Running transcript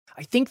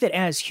I think that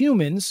as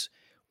humans,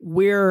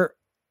 we're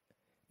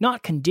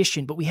not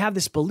conditioned, but we have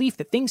this belief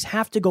that things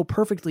have to go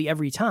perfectly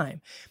every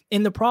time.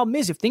 And the problem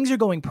is, if things are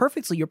going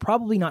perfectly, you're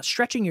probably not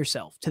stretching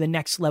yourself to the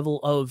next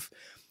level of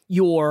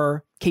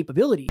your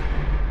capability.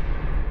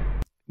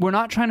 We're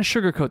not trying to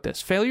sugarcoat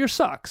this. Failure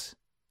sucks.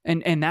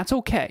 And that's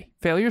okay.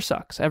 Failure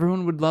sucks.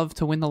 Everyone would love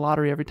to win the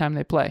lottery every time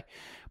they play.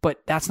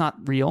 But that's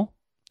not real.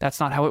 That's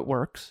not how it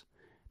works.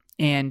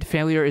 And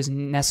failure is a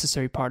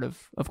necessary part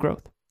of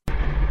growth.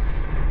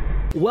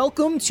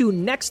 Welcome to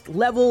Next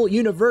Level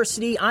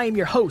University. I am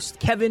your host,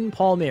 Kevin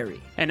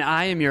Palmieri. And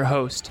I am your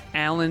host,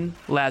 Alan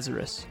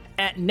Lazarus.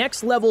 At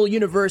Next Level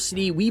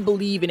University, we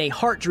believe in a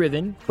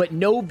heart-driven, but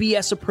no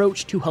BS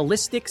approach to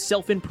holistic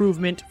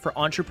self-improvement for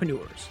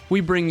entrepreneurs. We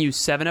bring you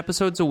 7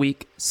 episodes a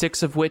week,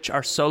 6 of which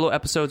are solo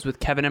episodes with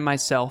Kevin and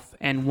myself,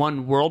 and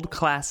 1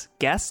 world-class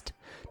guest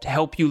to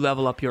help you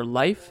level up your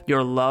life,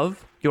 your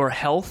love, your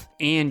health,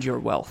 and your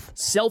wealth.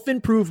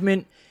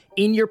 Self-improvement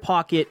in your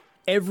pocket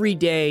every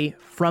day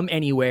from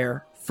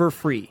anywhere for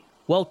free.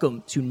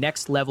 Welcome to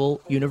Next Level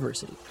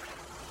University.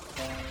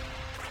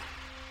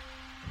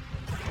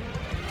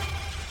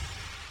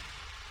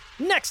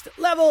 Next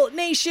Level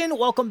Nation,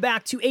 welcome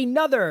back to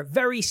another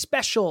very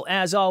special,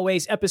 as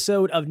always,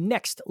 episode of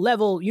Next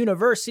Level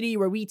University,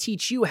 where we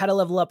teach you how to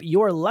level up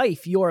your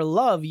life, your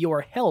love, your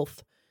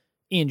health,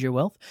 and your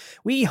wealth.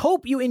 We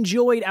hope you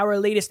enjoyed our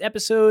latest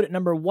episode,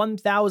 number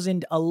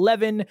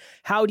 1011,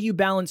 How Do You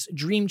Balance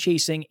Dream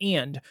Chasing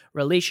and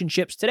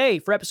Relationships? Today,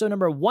 for episode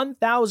number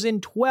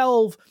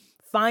 1012,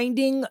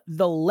 Finding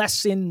the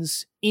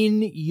Lessons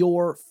in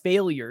Your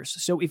Failures.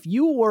 So if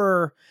you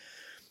were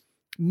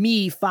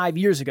me 5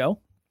 years ago,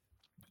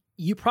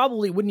 you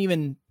probably wouldn't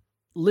even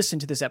listen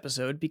to this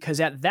episode, because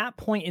at that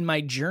point in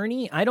my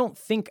journey, I don't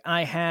think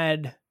I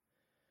had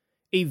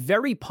a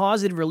very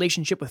positive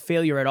relationship with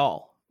failure at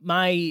all.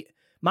 My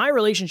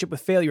relationship with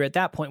failure at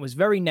that point was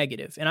very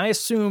negative, and I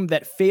assumed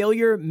that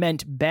failure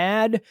meant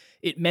bad,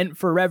 it meant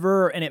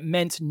forever, and it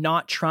meant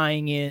not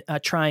trying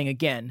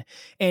again.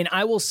 And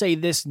I will say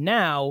this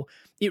now,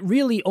 it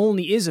really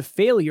only is a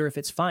failure if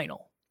it's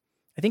final.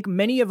 I think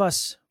many of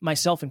us,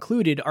 myself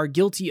included, are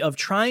guilty of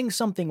trying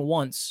something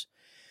once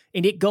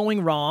and it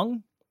going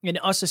wrong, and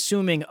us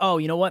assuming, oh,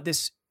 you know what,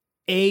 this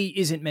A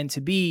isn't meant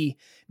to be,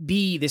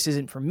 B, this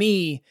isn't for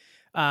me,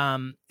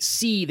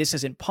 C, this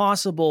isn't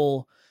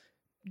possible,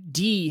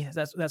 D,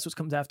 that's what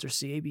comes after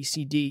C, A, B,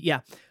 C, D. Yeah,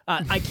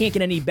 I can't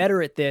get any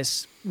better at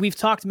this. We've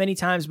talked many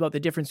times about the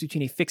difference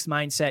between a fixed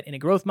mindset and a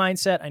growth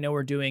mindset. I know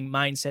we're doing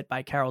Mindset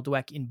by Carol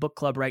Dweck in book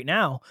club right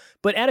now,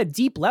 but at a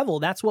deep level,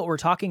 that's what we're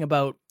talking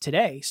about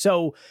today.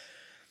 So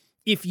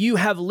if you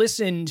have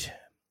listened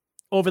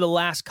over the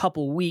last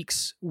couple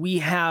weeks, we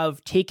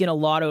have taken a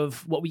lot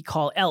of what we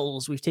call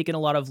L's. We've taken a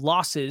lot of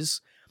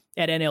losses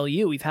at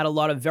NLU. We've had a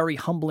lot of very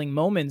humbling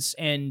moments,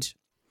 and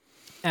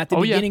at the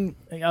beginning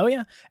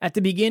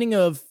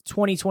of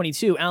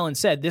 2022, Alan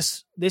said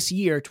this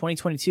year,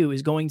 2022,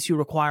 is going to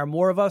require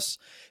more of us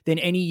than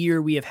any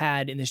year we have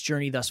had in this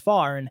journey thus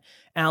far. And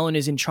Alan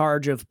is in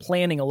charge of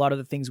planning a lot of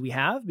the things we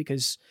have,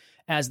 because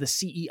as the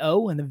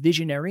CEO and the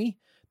visionary,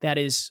 that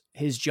is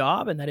his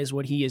job and that is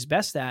what he is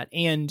best at.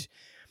 And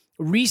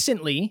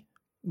recently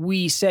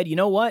we said, you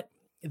know what,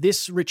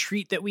 this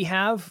retreat that we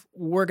have,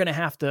 we're going to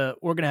have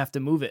to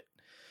move it.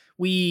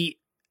 We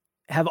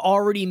have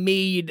already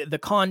made the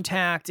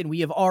contact and we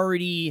have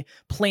already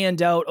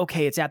planned out,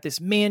 okay, it's at this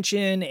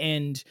mansion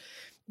and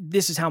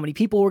this is how many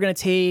people we're going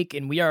to take.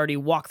 And we already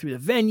walked through the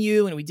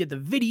venue and we did the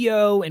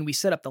video and we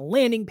set up the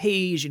landing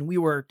page and we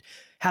were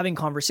having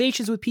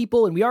conversations with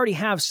people, and we already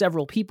have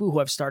several people who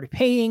have started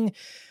paying.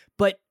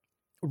 But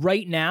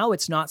right now,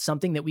 it's not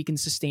something that we can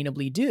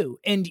sustainably do.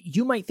 And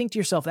you might think to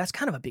yourself, that's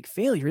kind of a big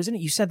failure, isn't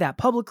it? You said that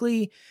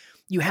publicly.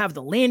 You have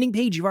the landing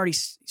page. You've already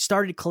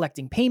started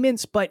collecting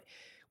payments, but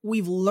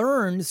we've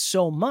learned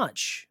so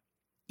much,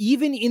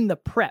 even in the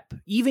prep,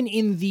 even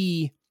in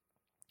the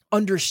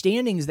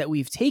understandings that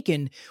we've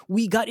taken.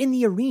 We got in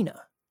the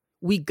arena.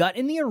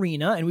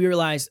 And we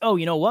realized, oh,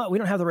 you know what? We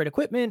don't have the right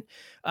equipment.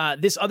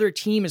 This other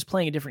team is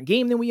playing a different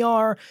game than we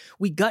are.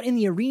 We got in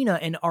the arena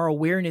and our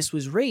awareness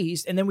was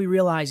raised. And then we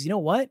realized, you know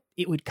what?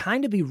 It would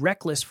kind of be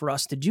reckless for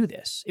us to do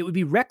this. It would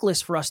be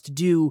reckless for us to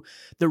do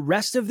the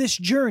rest of this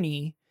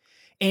journey.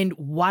 And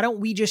why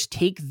don't we just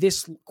take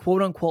this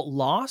quote unquote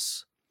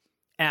loss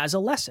as a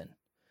lesson?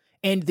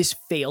 And this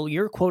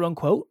failure, quote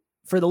unquote,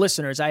 for the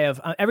listeners, I have,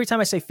 every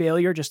time I say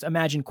failure, just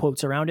imagine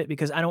quotes around it,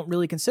 because I don't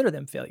really consider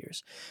them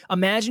failures.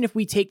 Imagine if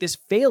we take this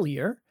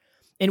failure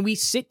and we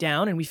sit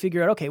down and we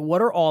figure out, okay,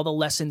 what are all the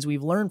lessons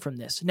we've learned from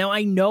this? Now,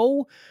 I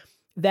know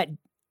that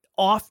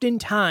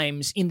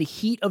oftentimes in the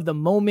heat of the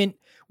moment,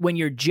 when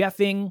you're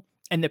jeffing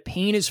and the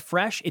pain is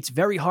fresh, it's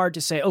very hard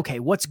to say, okay,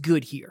 what's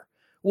good here?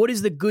 What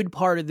is the good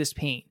part of this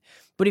pain?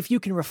 But if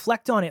you can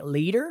reflect on it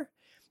later,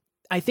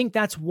 I think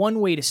that's one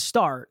way to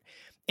start.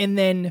 And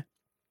then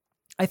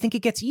I think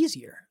it gets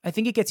easier. I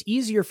think it gets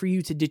easier for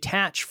you to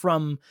detach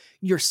from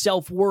your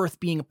self-worth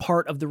being a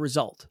part of the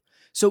result.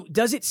 So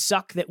does it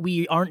suck that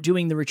we aren't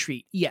doing the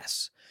retreat?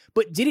 Yes.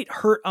 But did it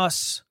hurt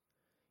us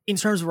In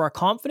terms of our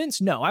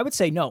confidence, no, I would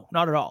say no,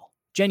 not at all.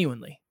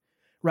 Genuinely,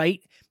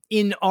 right?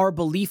 In our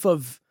belief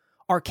of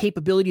our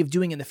capability of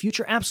doing in the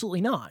future,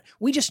 absolutely not.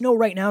 We just know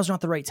right now is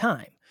not the right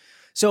time.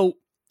 So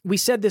we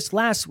said this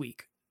last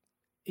week.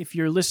 If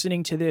you're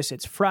listening to this,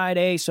 it's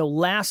Friday. So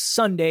last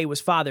Sunday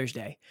was Father's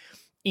Day.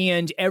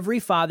 And every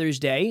Father's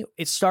Day,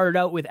 it started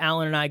out with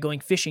Alan and I going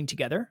fishing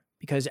together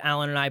because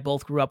Alan and I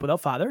both grew up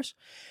without fathers.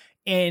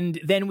 And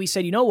then we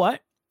said, you know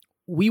what?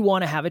 We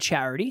want to have a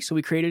charity. So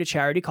we created a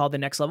charity called the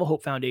Next Level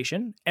Hope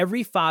Foundation.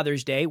 Every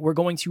Father's Day, we're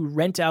going to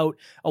rent out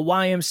a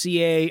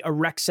YMCA, a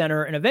rec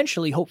center, and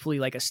eventually, hopefully,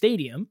 like a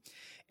stadium.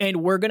 And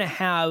we're going to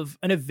have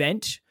an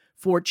event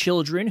for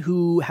children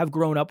who have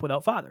grown up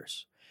without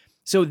fathers.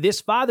 So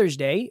this Father's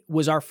Day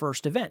was our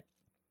first event.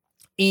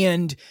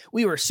 And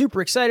we were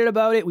super excited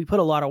about it. We put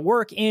a lot of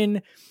work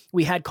in.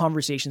 We had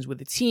conversations with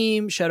the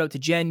team. Shout out to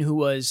Jen, who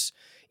was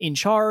in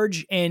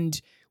charge. And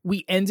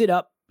we ended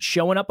up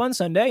showing up on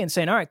Sunday and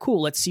saying, all right,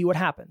 cool, let's see what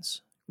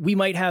happens. We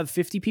might have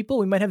 50 people.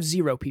 We might have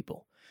 0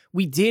 people.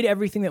 We did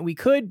everything that we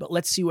could, but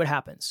let's see what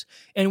happens.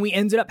 And we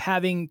ended up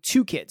having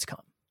 2 kids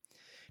come.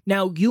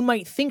 Now, you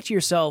might think to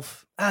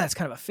yourself, that's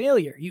kind of a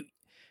failure.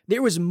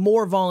 There was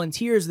more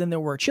volunteers than there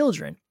were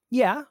children.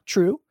 Yeah,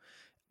 true.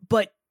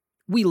 But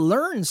we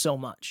learned so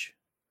much.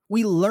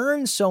 We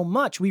learned so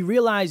much. We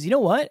realized, you know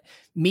what?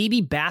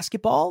 Maybe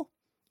basketball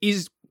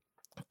is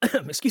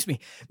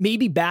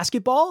maybe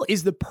basketball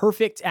is the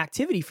perfect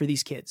activity for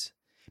these kids.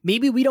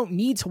 Maybe we don't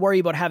need to worry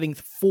about having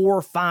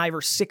 4, 5,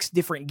 or 6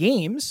 different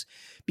games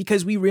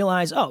because we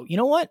realize, oh, you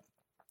know what?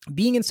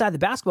 Being inside the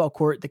basketball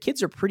court, the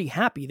kids are pretty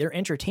happy. They're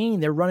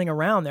entertained. They're running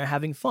around. They're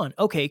having fun.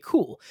 Okay,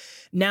 cool.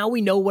 Now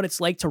we know what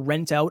it's like to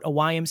rent out a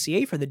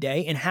YMCA for the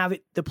day and have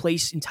the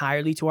place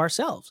entirely to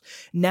ourselves.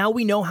 Now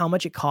we know how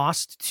much it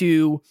costs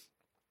to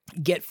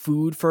get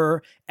food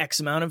for X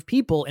amount of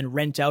people and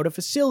rent out a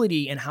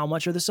facility and how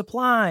much are the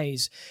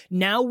supplies.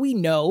 Now we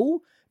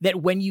know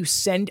that when you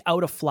send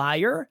out a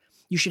flyer,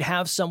 you should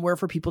have somewhere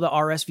for people to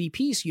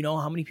RSVP so you know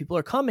how many people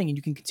are coming and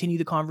you can continue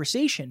the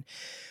conversation.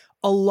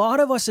 A lot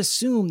of us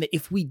assume that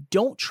if we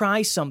don't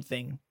try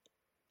something,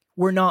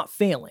 we're not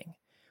failing.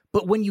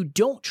 But when you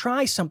don't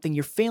try something,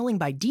 you're failing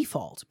by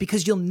default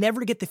because you'll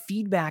never get the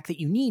feedback that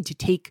you need to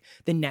take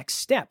the next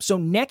step. So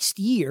next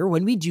year,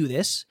 when we do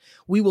this,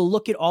 we will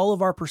look at all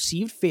of our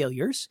perceived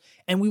failures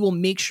and we will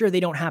make sure they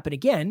don't happen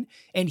again.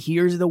 And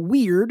here's the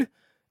weird,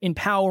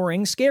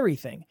 empowering, scary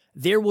thing.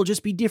 There will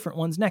just be different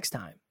ones next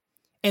time.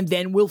 And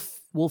then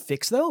we'll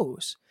fix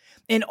those.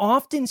 And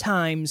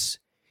oftentimes,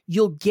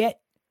 you'll get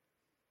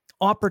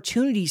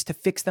opportunities to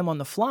fix them on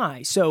the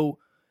fly. So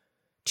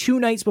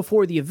 2 nights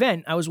before the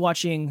event, I was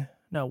watching,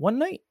 1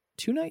 night,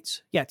 2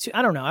 nights? Yeah,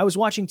 I don't know. I was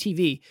watching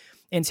TV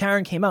and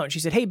Taryn came out and she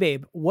said, hey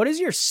babe, what is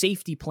your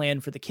safety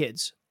plan for the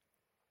kids?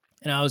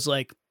 And I was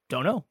like,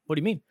 don't know. What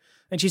do you mean?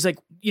 And she's like,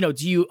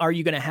 are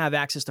you going to have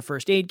access to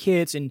first aid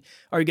kits? And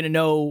are you going to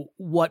know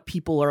what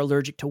people are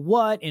allergic to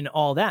what and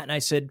all that? And I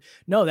said,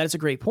 no, that's a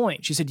great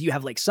point. She said, do you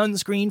have like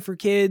sunscreen for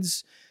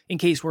kids in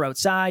case we're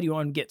outside? You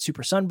want to get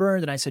super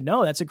sunburned? And I said,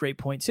 no, that's a great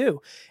point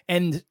too.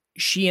 And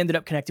she ended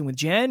up connecting with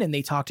Jen and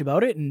they talked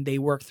about it and they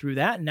worked through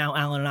that. And now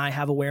Alan and I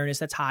have awareness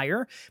that's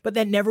higher, but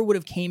that never would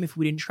have came if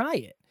we didn't try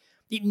it.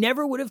 It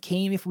never would have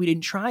came if we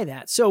didn't try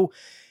that. So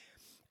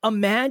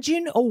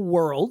imagine a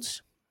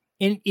world,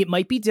 and it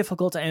might be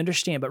difficult, I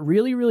understand, but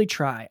really, really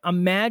try.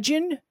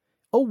 Imagine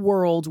a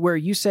world where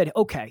you said,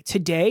 okay,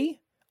 today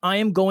I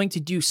am going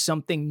to do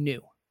something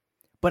new,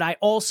 but I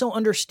also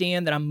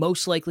understand that I'm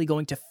most likely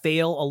going to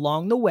fail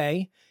along the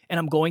way and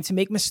I'm going to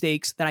make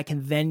mistakes that I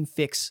can then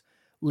fix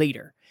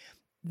later.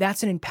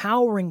 That's an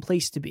empowering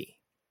place to be.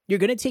 You're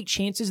going to take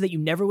chances that you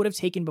never would have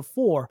taken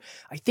before.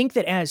 I think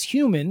that as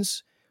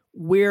humans,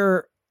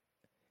 we're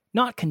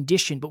not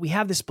conditioned, but we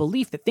have this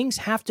belief that things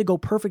have to go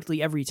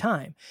perfectly every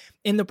time.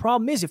 And the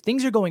problem is, if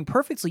things are going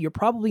perfectly, you're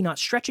probably not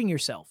stretching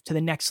yourself to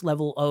the next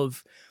level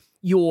of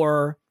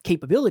your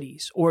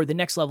capabilities or the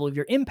next level of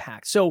your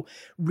impact. So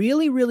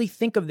really, really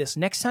think of this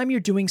next time you're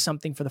doing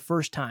something for the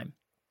first time.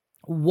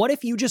 What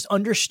if you just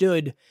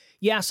understood,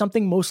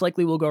 something most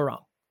likely will go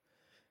wrong?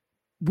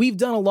 We've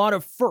done a lot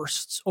of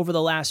firsts over the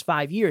last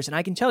 5 years. And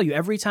I can tell you,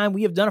 every time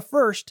we have done a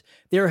first,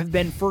 there have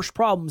been first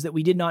problems that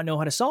we did not know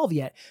how to solve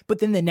yet. But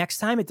then the next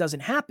time it doesn't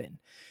happen.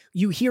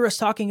 You hear us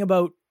talking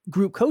about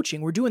group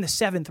coaching. We're doing the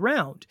 7th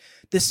round.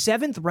 The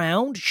 7th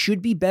round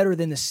should be better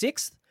than the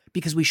 6th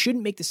because we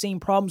shouldn't make the same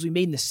problems we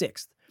made in the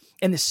 6th.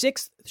 And the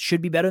 6th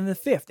should be better than the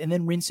 5th, and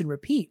then rinse and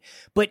repeat.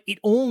 But it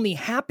only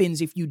happens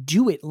if you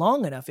do it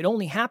long enough. It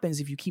only happens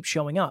if you keep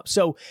showing up.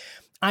 So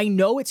I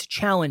know it's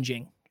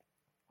challenging.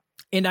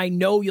 And I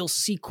know you'll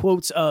see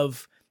quotes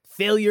of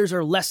failures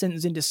or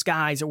lessons in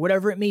disguise or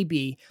whatever it may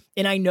be.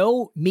 And I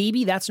know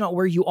maybe that's not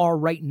where you are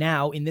right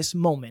now in this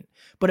moment.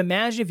 But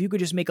imagine if you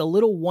could just make a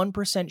little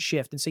 1%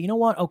 shift and say, you know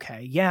what?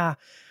 Okay,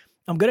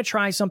 I'm going to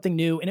try something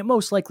new and it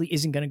most likely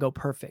isn't going to go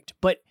perfect.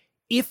 But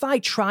if I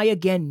try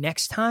again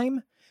next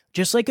time,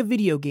 just like a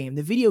video game,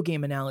 the video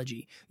game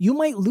analogy, you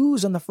might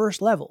lose on the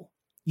first level.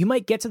 You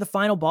might get to the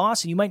final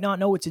boss and you might not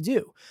know what to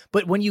do.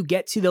 But when you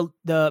get to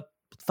the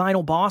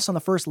final boss on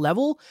the first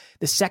level,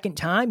 the second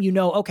time, you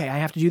know, okay, I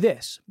have to do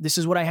this. This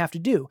is what I have to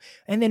do.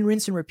 And then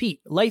rinse and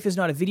repeat. Life is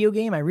not a video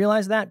game. I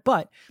realize that,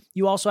 but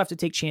you also have to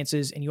take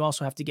chances and you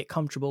also have to get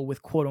comfortable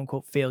with quote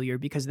unquote failure,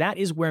 because that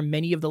is where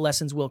many of the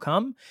lessons will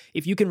come.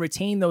 If you can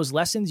retain those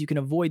lessons, you can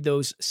avoid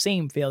those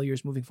same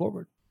failures moving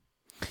forward.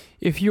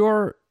 If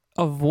you're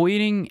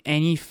avoiding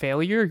any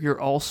failure, you're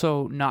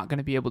also not going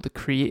to be able to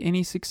create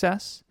any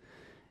success.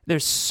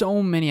 There's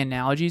so many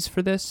analogies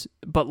for this,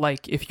 but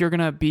like if you're going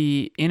to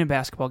be in a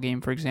basketball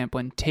game, for example,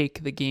 and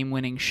take the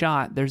game-winning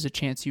shot, there's a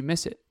chance you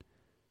miss it.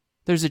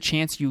 There's a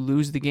chance you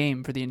lose the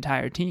game for the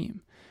entire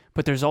team,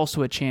 but there's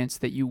also a chance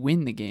that you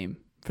win the game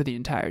for the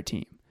entire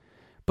team.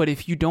 But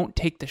if you don't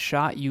take the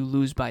shot, you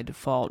lose by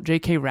default.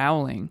 J.K.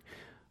 Rowling,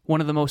 one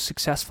of the most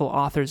successful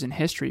authors in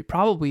history,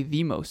 probably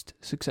the most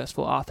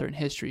successful author in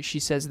history, she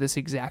says this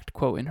exact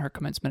quote in her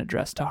commencement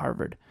address to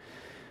Harvard.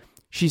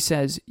 She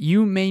says,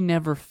 "You may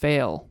never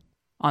fail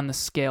on the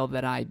scale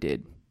that I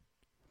did,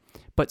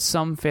 but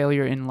some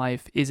failure in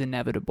life is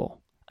inevitable,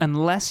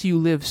 unless you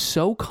live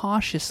so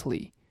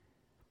cautiously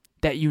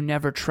that you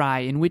never try,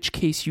 in which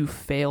case you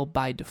fail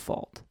by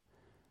default."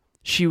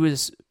 She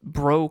was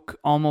broke,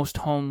 almost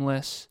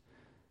homeless,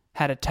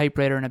 had a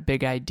typewriter and a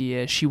big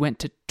idea. She went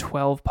to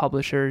 12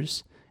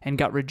 publishers and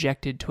got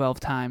rejected 12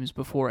 times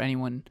before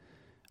anyone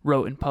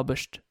wrote and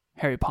published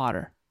Harry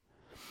Potter.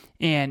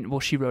 And, well,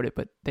 she wrote it,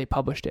 but they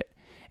published it.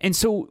 And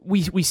so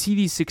we see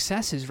these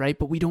successes, right?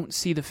 But we don't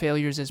see the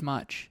failures as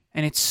much.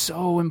 And it's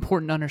so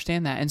important to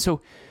understand that. And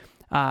so,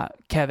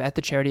 Kev, at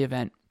the charity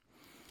event,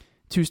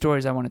 2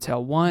 stories I want to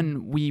tell.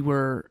 One, we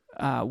were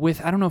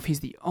with, I don't know if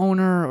he's the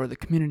owner or the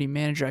community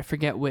manager, I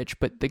forget which,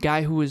 but the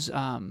guy who was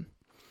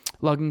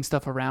lugging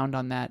stuff around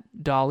on that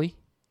dolly.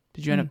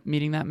 Did you end up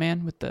meeting that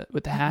man with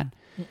the hat?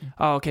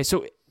 Oh, okay.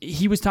 So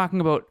he was talking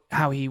about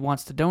how he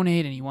wants to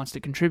donate and he wants to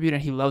contribute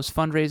and he loves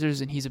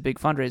fundraisers and he's a big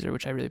fundraiser,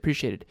 which I really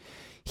appreciated.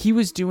 He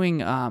was doing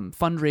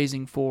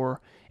fundraising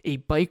for a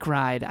bike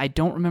ride. I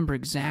don't remember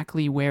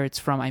exactly where it's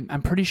from.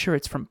 I'm pretty sure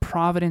it's from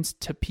Providence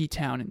to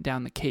P-Town and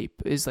down the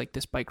Cape is like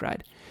this bike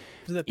ride.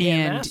 Is it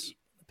the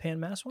Pan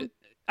Mass one?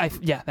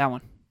 Yeah, that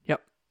one.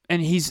 Yep.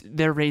 And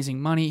they're raising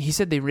money. He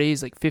said they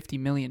raise like $50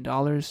 million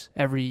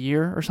every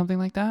year or something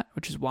like that,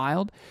 which is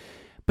wild.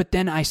 But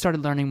then I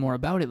started learning more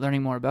about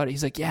it.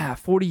 He's like, yeah,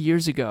 40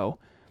 years ago.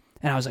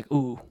 And I was like,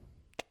 ooh,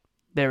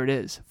 there it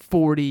is.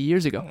 40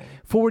 years ago.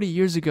 40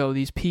 years ago,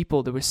 these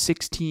people, there were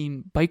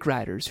 16 bike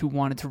riders who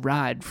wanted to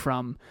ride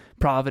from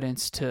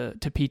Providence to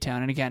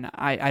P-Town. And again,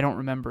 I don't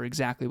remember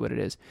exactly what it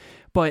is.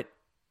 But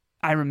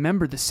I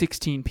remember the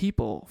 16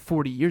 people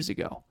 40 years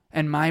ago.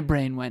 And my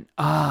brain went,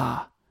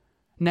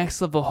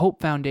 Next Level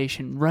Hope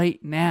Foundation right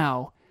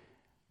now,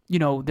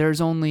 there's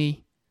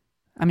only,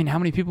 how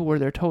many people were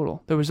there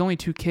total? There was only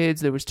 2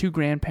 kids, there was 2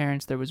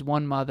 grandparents, there was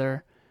 1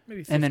 mother,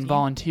 maybe 15. And then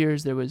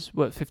volunteers, there was,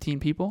 15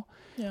 people?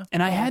 Yeah.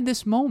 And I had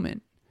this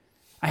moment,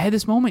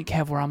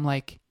 Kev, where I'm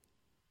like,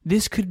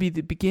 this could be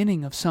the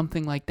beginning of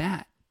something like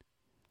that.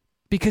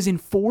 Because in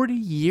 40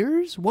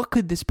 years, what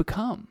could this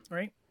become?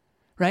 Right?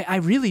 I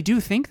really do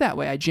think that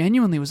way. I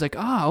genuinely was like,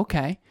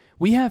 okay,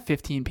 we have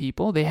 15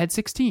 people, they had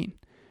 16.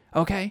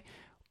 Okay,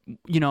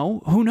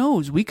 who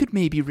knows? We could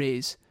maybe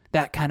raise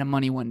that kind of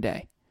money one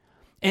day.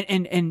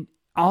 And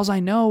all I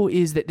know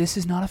is that this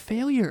is not a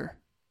failure.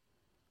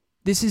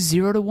 This is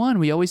 0 to 1.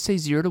 We always say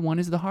 0 to 1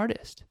 is the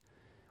hardest.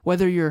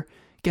 Whether you're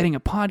getting a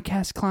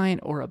podcast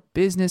client or a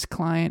business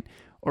client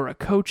or a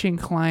coaching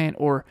client,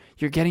 or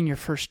you're getting your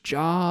first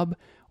job,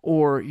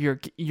 or you're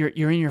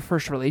in your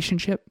first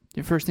relationship,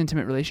 your first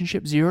intimate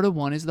relationship, 0 to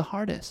 1 is the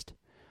hardest.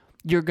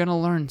 You're going to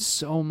learn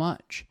so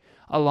much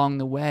along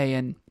the way.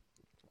 And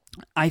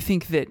I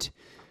think that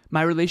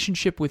my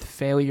relationship with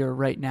failure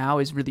right now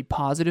is really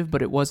positive,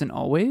 but it wasn't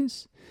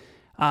always.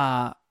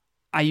 I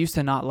used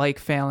to not like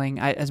failing.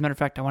 As a matter of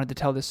fact, I wanted to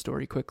tell this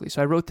story quickly,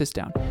 so I wrote this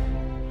down.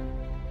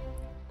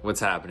 What's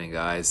happening,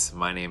 guys?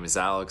 My name is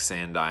Alex,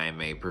 and I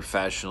am a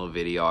professional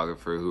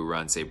videographer who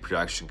runs a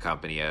production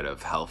company out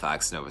of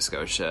Halifax, Nova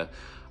Scotia.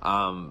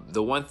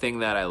 The one thing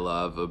that I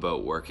love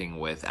about working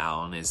with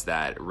Alan is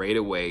that right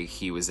away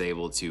he was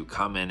able to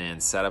come in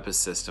and set up a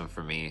system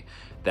for me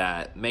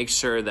that makes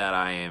sure that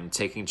I am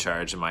taking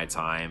charge of my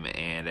time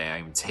and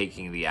I'm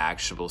taking the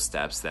actionable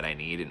steps that I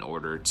need in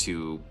order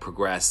to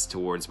progress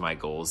towards my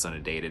goals on a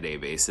day-to-day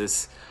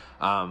basis.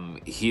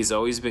 He's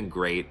always been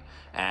great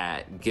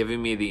at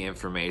giving me the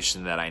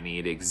information that I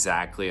need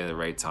exactly at the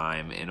right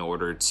time in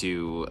order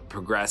to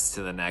progress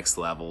to the next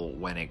level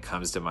when it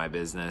comes to my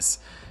business.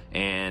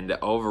 And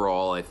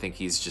overall, I think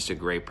he's just a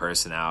great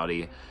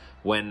personality.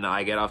 When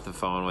I get off the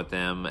phone with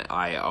him,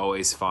 I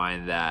always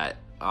find that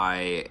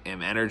I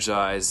am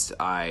energized.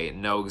 I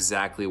know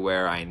exactly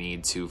where I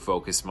need to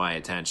focus my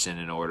attention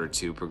in order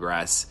to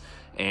progress.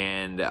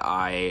 And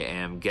I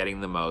am getting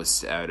the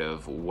most out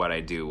of what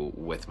I do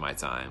with my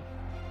time.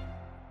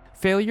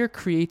 Failure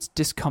creates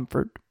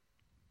discomfort.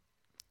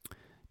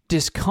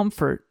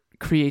 Discomfort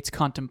creates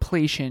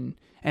contemplation,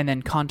 and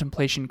then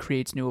contemplation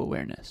creates new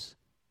awareness.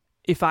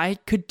 If I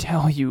could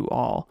tell you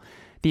all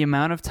the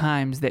amount of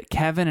times that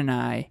Kevin and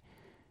I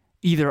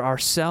either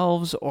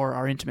ourselves or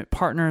our intimate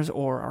partners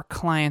or our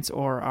clients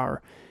or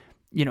our,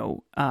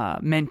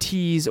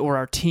 mentees or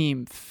our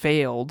team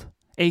failed,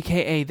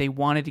 AKA they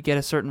wanted to get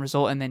a certain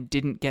result and then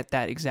didn't get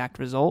that exact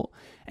result,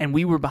 and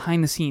we were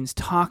behind the scenes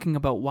talking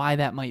about why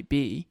that might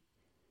be.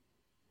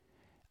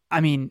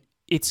 I mean,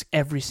 it's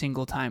every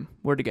single time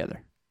we're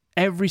together.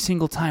 Every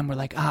single time we're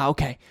like,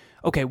 okay,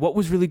 what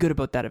was really good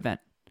about that event?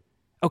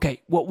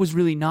 Okay, what was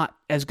really not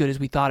as good as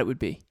we thought it would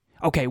be?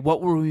 Okay,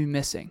 what were we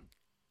missing?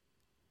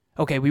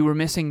 Okay, we were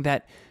missing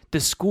that the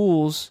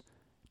schools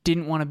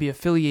didn't want to be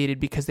affiliated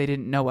because they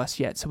didn't know us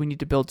yet, so we need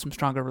to build some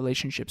stronger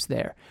relationships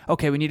there.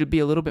 Okay, we need to be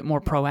a little bit more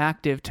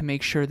proactive to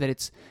make sure that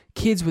it's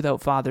kids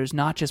without fathers,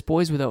 not just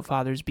boys without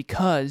fathers,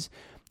 because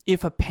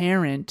if a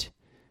parent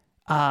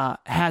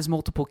has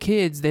multiple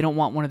kids, they don't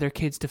want one of their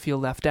kids to feel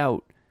left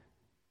out.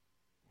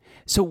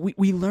 So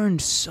we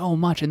learned so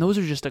much, and those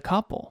are just a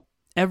couple.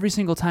 Every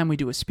single time we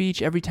do a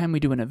speech, every time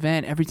we do an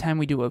event, every time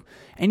we do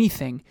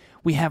anything,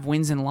 we have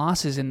wins and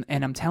losses, and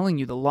I'm telling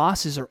you, the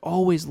losses are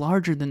always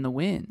larger than the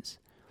wins.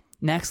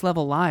 Next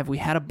Level Live, we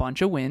had a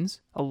bunch of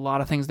wins, a lot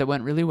of things that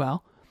went really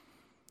well,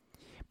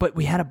 but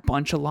we had a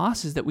bunch of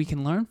losses that we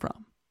can learn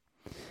from.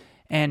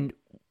 And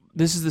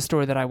this is the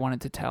story that I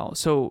wanted to tell.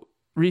 So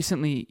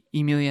recently,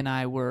 Emilia and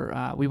I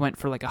we went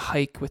for like a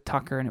hike with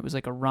Tucker, and it was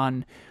like a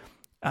run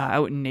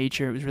out in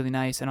nature. It was really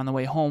nice. And on the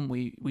way home,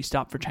 we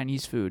stopped for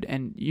Chinese food.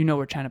 And you know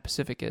where China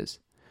Pacific is.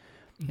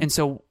 Mm-hmm. And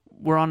so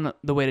we're on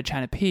the way to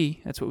China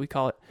P. That's what we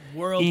call it.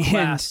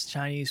 World-class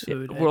Chinese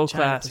food. World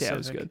class. Yeah, it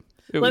was good.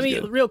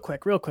 Real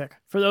quick.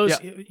 For those,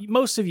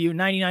 most of you,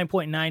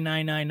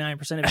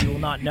 99.9999% of you will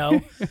not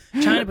know,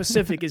 China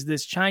Pacific is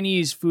this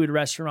Chinese food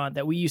restaurant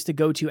that we used to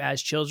go to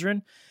as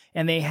children.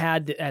 And they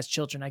had, as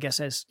children, I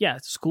guess,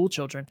 school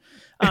children.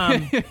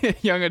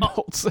 Young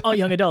adults.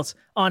 Young adults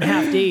on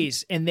half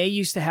days. And they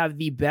used to have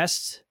the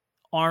best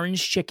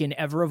orange chicken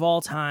ever of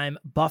all time,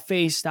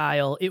 buffet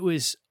style. It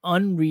was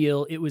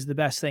unreal. It was the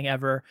best thing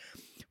ever.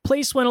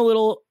 Place went a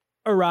little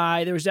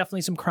awry. There was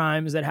definitely some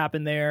crimes that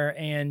happened there,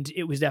 and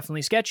it was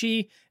definitely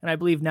sketchy. And I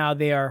believe now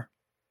they are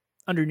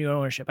under new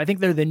ownership. I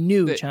think they're the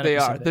new China Pacific. They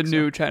are the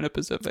new China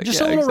Pacific.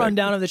 Just a little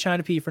rundown of the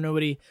China P for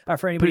anybody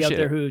out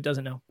there who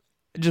doesn't know.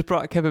 It just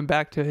brought Kevin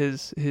back to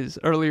his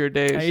earlier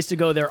days. I used to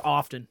go there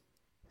often.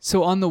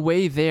 So on the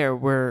way there,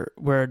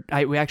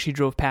 we actually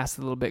drove past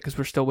a little bit because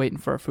we're still waiting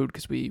for our food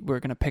because we were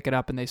going to pick it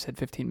up and they said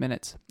 15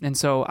 minutes. And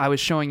so I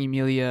was showing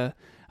Emilia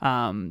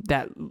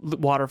that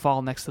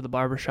waterfall next to the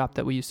barbershop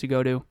that we used to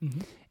go to. Mm-hmm.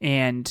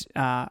 And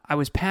I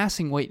was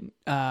passing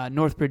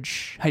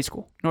Northbridge High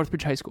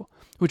School,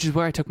 which is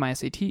where I took my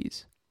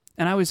SATs.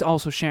 And I was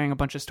also sharing a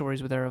bunch of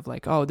stories with her of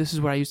like, oh, this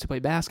is where I used to play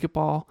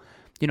basketball.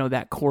 You know,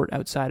 that court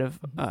outside of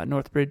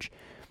Northbridge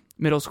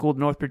Middle School,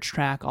 Northbridge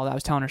track, all that. I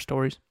was telling her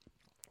stories.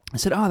 I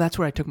said, oh, that's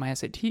where I took my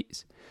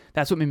SATs.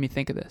 That's what made me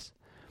think of this.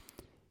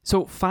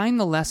 So find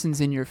the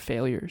lessons in your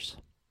failures.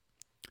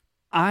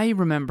 I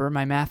remember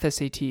my math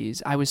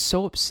SATs. I was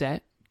so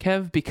upset,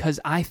 Kev, because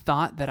I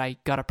thought that I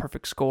got a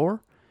perfect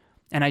score,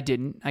 and I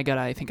didn't. I got,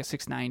 I think, a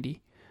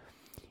 690.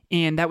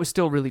 And that was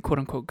still really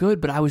quote-unquote good,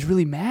 but I was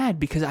really mad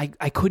because I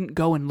couldn't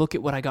go and look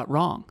at what I got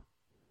wrong.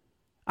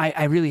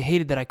 I really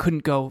hated that I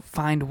couldn't go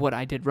find what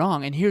I did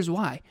wrong. And here's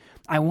why.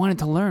 I wanted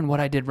to learn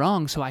what I did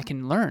wrong so I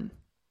can learn.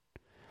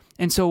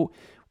 And so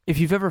if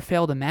you've ever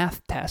failed a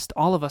math test,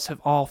 all of us have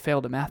all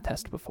failed a math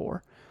test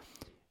before.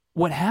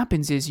 What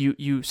happens is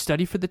you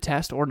study for the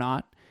test or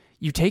not,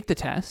 you take the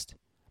test,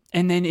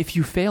 and then if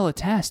you fail a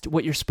test,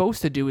 what you're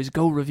supposed to do is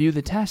go review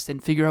the test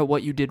and figure out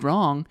what you did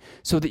wrong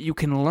so that you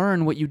can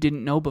learn what you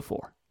didn't know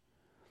before.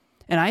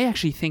 And I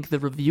actually think the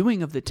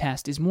reviewing of the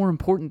test is more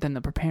important than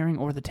the preparing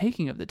or the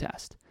taking of the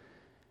test.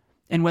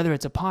 And whether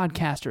it's a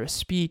podcast or a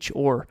speech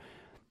or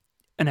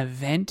an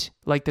event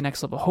like the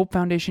Next Level Hope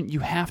Foundation, you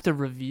have to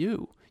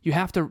review. We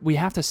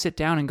have to sit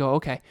down and go,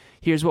 okay,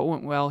 here's what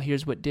went well,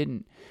 here's what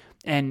didn't.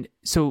 And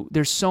so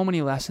there's so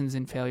many lessons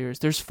in failures.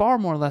 There's far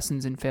more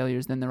lessons in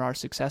failures than there are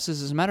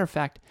successes. As a matter of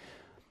fact,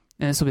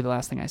 and this will be the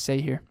last thing I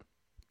say here,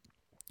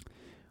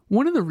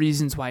 one of the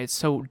reasons why it's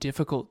so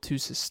difficult to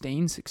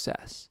sustain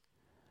success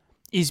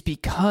is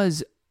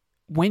because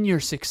when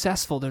you're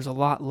successful, there's a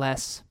lot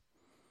less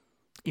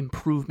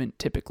improvement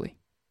typically.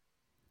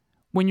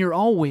 When you're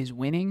always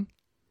winning,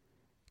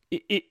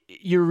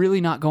 you're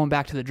really not going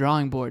back to the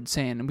drawing board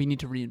saying we need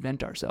to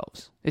reinvent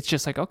ourselves. It's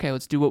just like, okay,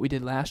 let's do what we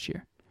did last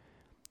year.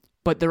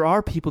 But there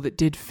are people that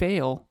did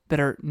fail that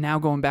are now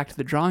going back to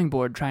the drawing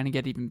board trying to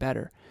get even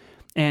better.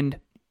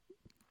 And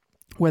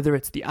whether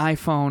it's the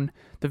iPhone,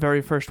 the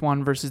very first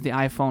one versus the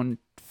iPhone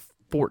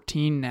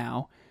 14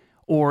 now,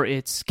 or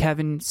it's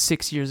Kevin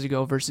 6 years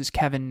ago versus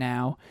Kevin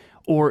now,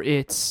 or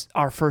it's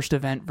our first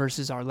event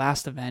versus our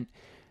last event,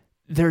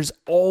 there's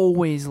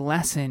always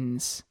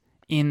lessons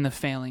in the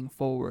failing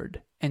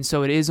forward. And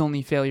so it is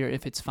only failure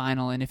if it's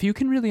final. And if you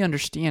can really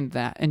understand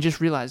that and just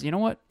realize, you know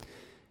what?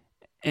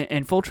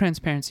 And full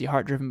transparency,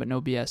 heart-driven, but no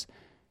BS,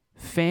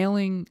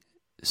 failing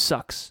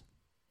sucks.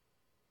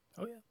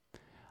 Oh, yeah.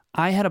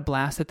 I had a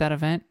blast at that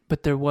event,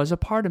 but there was a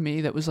part of me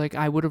that was like,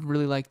 I would have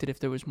really liked it if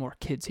there was more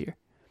kids here.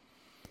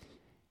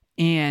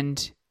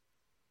 And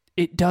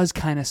it does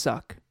kind of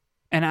suck.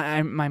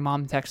 And my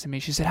mom texted me.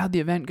 She said, "How'd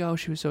the event go?"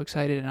 She was so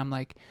excited. And I'm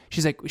like,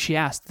 she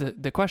asked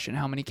the question,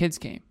 how many kids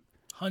came?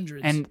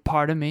 Hundreds. And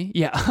part of me,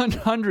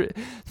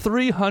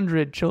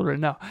 300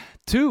 children. No,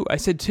 2. I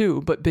said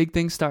 2, but big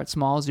things start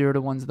small. 0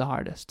 to 1's the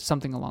hardest.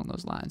 Something along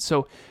those lines.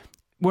 So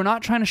we're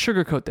not trying to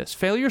sugarcoat this.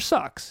 Failure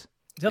sucks.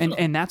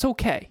 And that's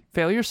okay.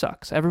 Failure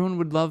sucks. Everyone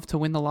would love to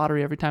win the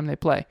lottery every time they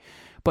play.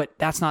 But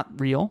that's not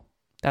real.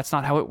 That's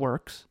not how it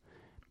works.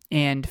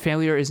 And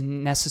failure is a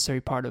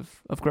necessary part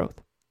of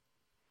growth.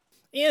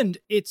 And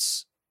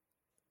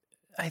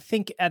I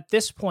think at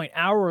this point,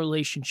 our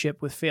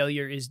relationship with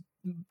failure is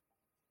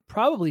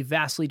probably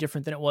vastly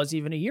different than it was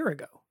even a year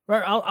ago.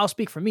 Or I'll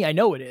speak for me. I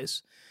know it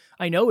is.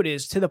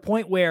 To the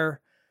point where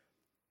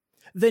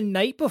the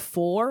night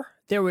before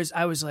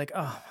I was like,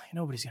 oh,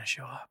 nobody's going to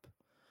show up.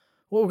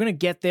 Well, we're going to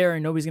get there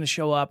and nobody's going to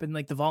show up. And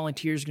like the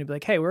volunteers are going to be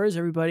like, hey, where is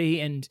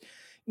everybody? And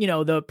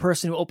the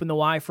person who opened the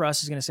Y for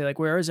us is going to say like,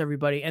 where is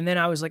everybody? And then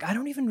I was like, I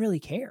don't even really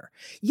care.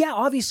 Yeah,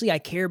 obviously I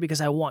care because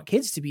I want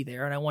kids to be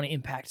there and I want to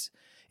impact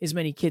as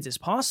many kids as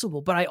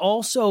possible. But I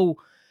also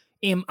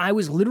I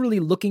was literally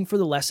looking for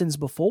the lessons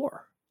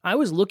before. I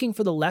was looking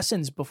for the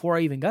lessons before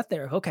I even got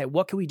there. Okay,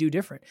 what can we do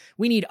different?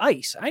 We need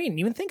ice. I didn't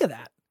even think of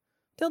that.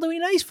 What the hell do we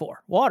need ice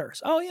for?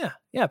 Waters. Oh yeah.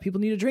 Yeah, people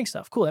need to drink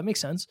stuff. Cool, that makes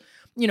sense.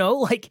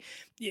 Like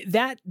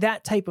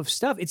that type of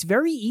stuff. It's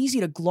very easy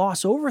to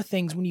gloss over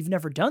things when you've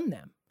never done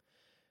them.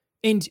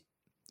 And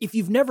if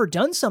you've never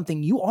done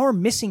something, you are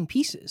missing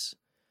pieces.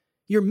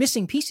 You're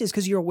missing pieces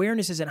because your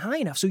awareness isn't high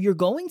enough. So you're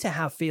going to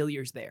have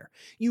failures there.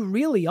 You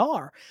really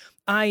are.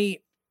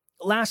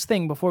 Last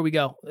thing before we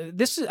go,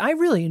 I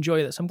really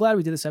enjoy this. I'm glad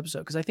we did this episode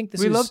because I think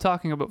we love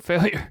talking about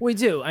failure. We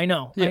do. I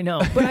know. Yeah. I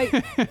know.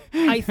 But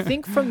I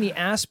think from the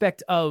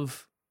aspect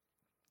of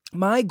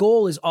my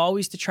goal is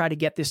always to try to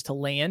get this to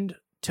land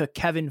to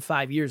Kevin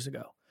 5 years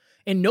ago.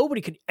 And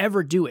nobody could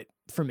ever do it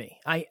for me.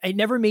 It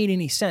never made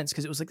any sense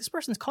because it was like, this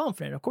person's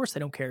confident. Of course they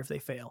don't care if they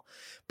fail.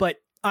 But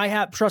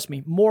trust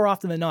me, more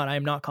often than not, I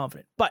am not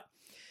confident. But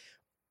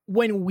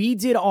when we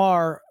did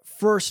our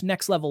first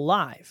Next Level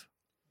Live,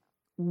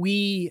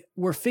 we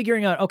were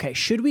figuring out, okay,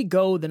 should we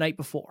go the night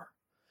before?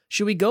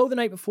 Should we go the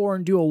night before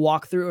and do a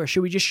walkthrough, or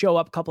should we just show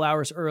up a couple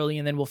hours early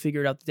and then we'll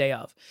figure it out the day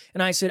of?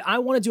 And I said, I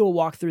want to do a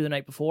walkthrough the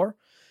night before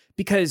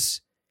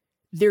because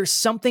there's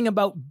something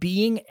about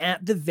being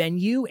at the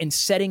venue and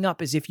setting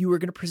up as if you were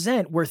going to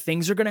present where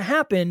things are going to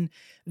happen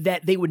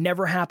that they would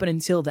never happen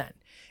until then.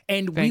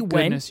 And Thank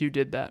goodness you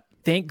did that.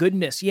 Thank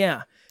goodness,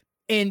 yeah.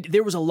 And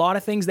there was a lot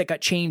of things that got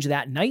changed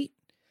that night.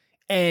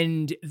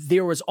 And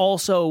there was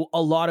also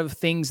a lot of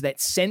things that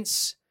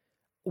since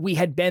we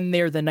had been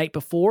there the night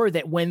before,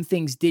 that when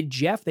things did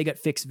Jeff, they got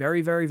fixed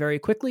very, very, very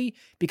quickly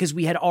because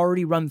we had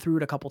already run through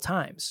it a couple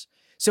times.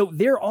 So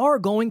there are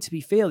going to be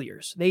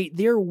failures.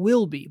 There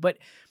will be. But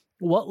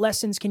what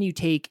lessons can you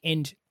take?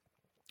 And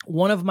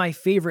one of my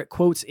favorite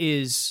quotes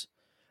is,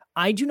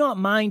 I do not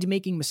mind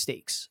making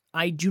mistakes.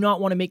 I do not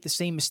want to make the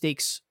same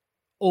mistakes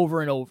over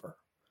and over.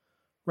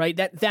 Right?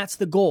 That's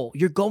the goal.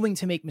 You're going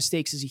to make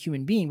mistakes as a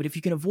human being, but if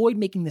you can avoid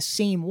making the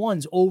same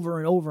ones over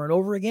and over and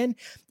over again,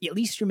 at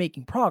least you're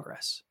making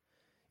progress.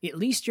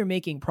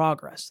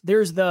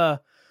 There's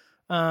the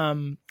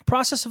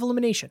process of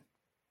elimination.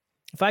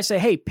 If I say,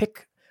 hey,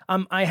 pick,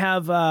 I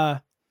have,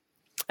 Alan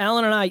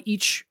and I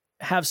each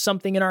have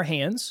something in our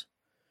hands.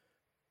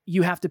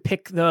 You have to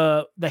pick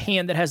the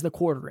hand that has the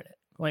quarter in it.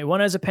 Like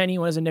one has a penny,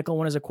 one has a nickel,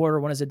 one has a quarter,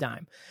 one has a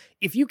dime.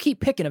 If you keep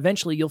picking,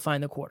 eventually you'll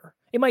find the quarter.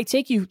 It might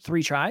take you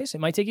 3 tries.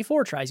 It might take you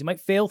 4 tries. You might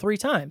fail 3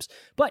 times,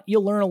 but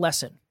you'll learn a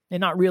lesson. And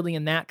not really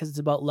in that because it's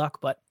about luck,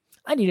 but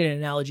I needed an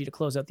analogy to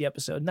close out the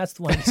episode, and that's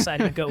the one I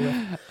decided to go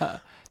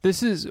with.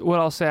 This is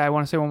what I'll say. I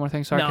want to say one more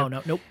thing. Sorry.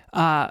 Nope.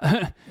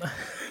 I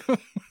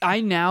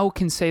now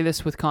can say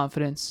this with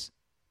confidence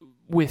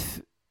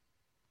with,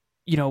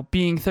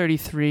 being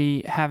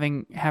 33,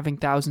 having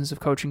thousands of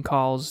coaching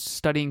calls,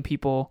 studying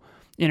people,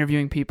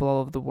 interviewing people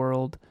all over the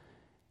world.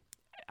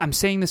 I'm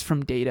saying this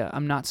from data.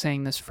 I'm not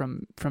saying this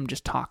from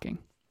just talking.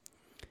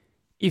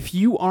 If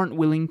you aren't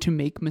willing to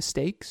make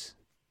mistakes,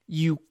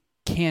 you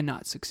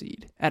cannot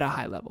succeed at a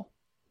high level.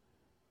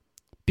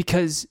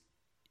 Because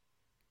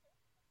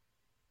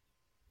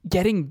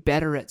getting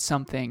better at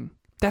something,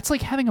 that's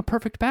like having a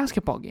perfect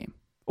basketball game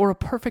or a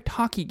perfect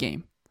hockey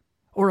game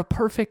or a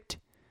perfect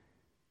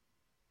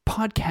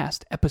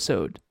podcast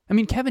episode. I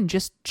mean, Kevin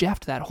just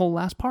jeffed that whole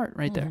last part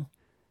right there.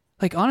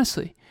 Like,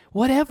 honestly,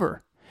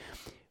 whatever.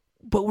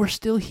 But we're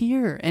still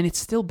here, and it's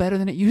still better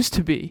than it used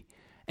to be.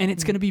 And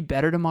it's going to be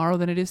better tomorrow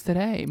than it is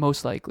today,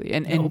 most likely.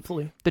 And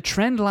hopefully. The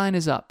trend line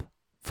is up.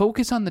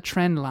 Focus on the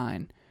trend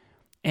line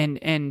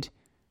and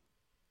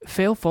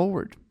fail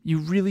forward. You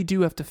really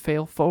do have to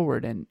fail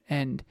forward.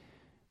 And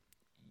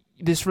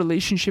this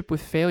relationship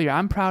with failure,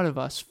 I'm proud of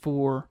us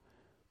for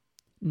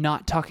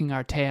not tucking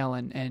our tail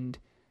and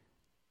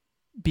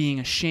being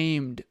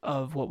ashamed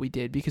of what we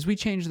did, because we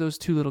changed those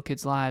 2 little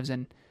kids' lives,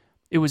 and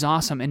it was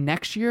awesome. And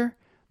next year,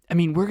 I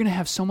mean, we're going to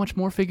have so much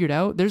more figured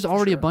out. There's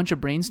already a bunch of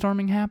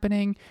brainstorming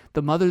happening.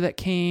 The mother that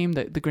came,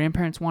 the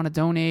grandparents want to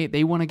donate.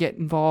 They want to get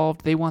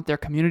involved. They want their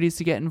communities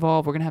to get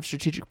involved. We're going to have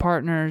strategic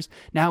partners.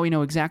 Now we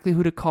know exactly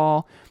who to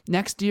call.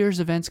 Next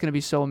year's event's going to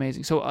be so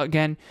amazing. So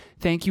again,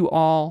 thank you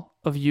all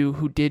of you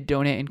who did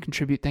donate and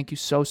contribute. Thank you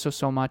so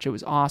much. It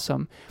was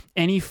awesome.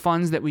 Any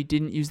funds that we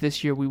didn't use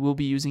this year, we will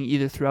be using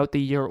either throughout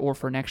the year or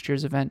for next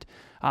year's event.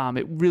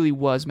 It really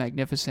was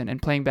magnificent. And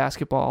playing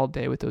basketball all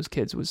day with those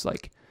kids was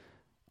like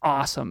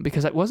awesome,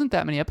 because it wasn't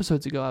that many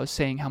episodes ago I was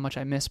saying how much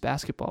I miss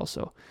basketball.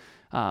 So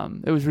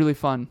it was really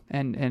fun,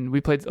 and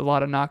we played a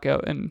lot of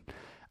knockout, and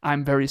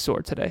I'm very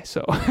sore today,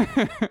 so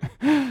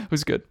it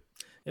was good.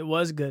 It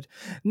was good.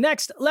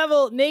 Next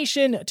Level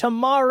Nation,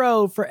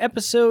 tomorrow for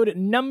episode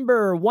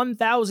number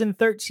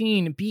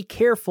 1013, be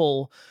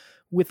careful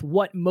with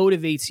what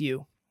motivates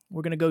you.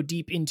 We're going to go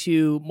deep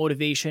into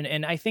motivation,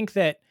 and I think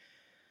that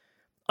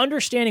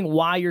understanding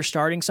why you're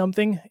starting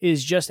something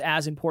is just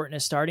as important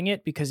as starting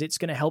it, because it's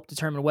going to help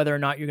determine whether or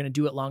not you're going to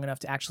do it long enough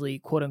to actually,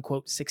 quote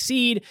unquote,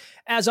 succeed.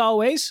 As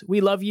always,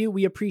 we love you.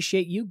 We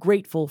appreciate you.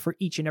 Grateful for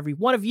each and every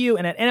one of you.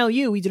 And at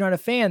NLU, we do not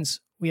have fans.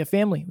 We have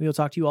family. We will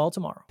talk to you all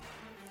tomorrow.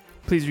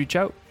 Please reach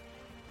out.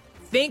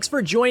 Thanks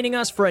for joining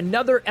us for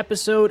another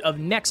episode of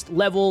Next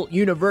Level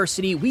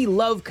University. We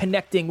love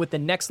connecting with the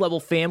Next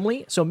Level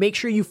family, so make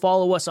sure you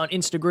follow us on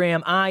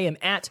Instagram. I am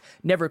at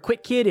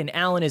NeverQuitKid, and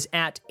Alan is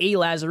at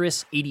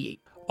ALazarus88.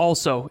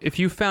 Also, if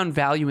you found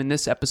value in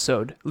this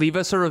episode, leave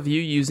us a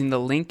review using the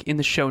link in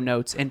the show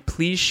notes, and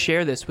please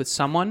share this with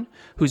someone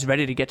who's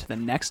ready to get to the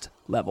next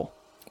level.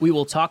 We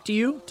will talk to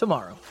you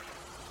tomorrow.